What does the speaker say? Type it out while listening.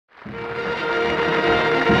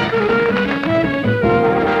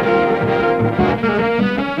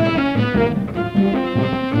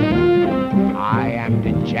I am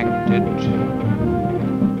dejected,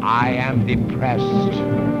 I am depressed,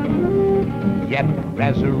 yet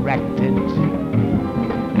resurrected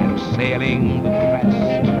and sailing the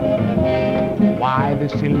crest. Why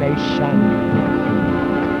this elation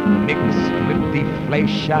mixed with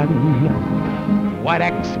deflation? What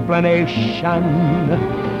explanation?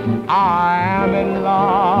 I am in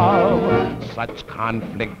love. Such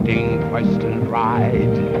conflicting questions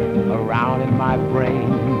ride around in my brain.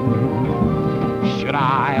 Should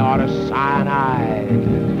I order cyanide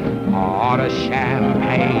or order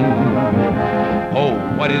champagne? Oh,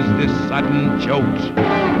 what is this sudden jolt?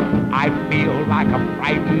 I feel like a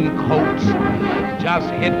frightened colt just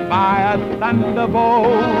hit by a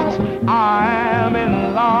thunderbolt. I am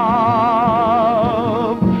in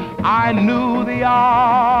love. I knew the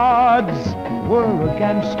odds were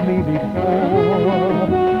against me before.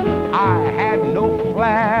 I had no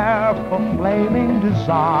flair for flaming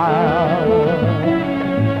desire.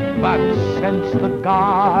 But since the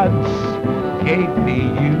gods gave me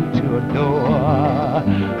you to adore,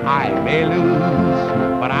 I may lose,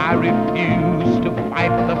 but I refuse to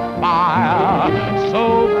fight the fire. So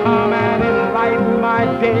come and enlighten my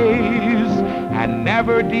days and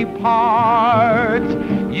never depart.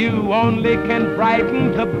 You only can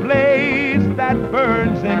brighten the blaze that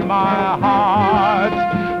burns in my heart.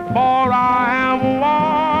 For I am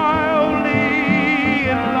wildly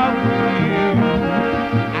in love with you,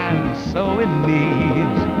 and so in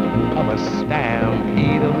need of a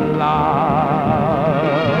stampede of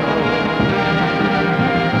love.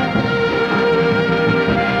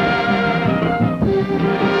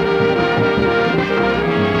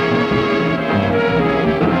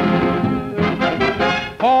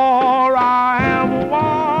 For I am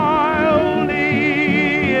wildly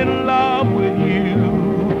in love with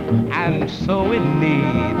you, and so in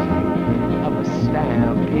need of a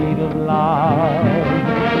stampede of love,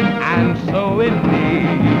 and so in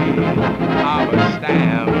need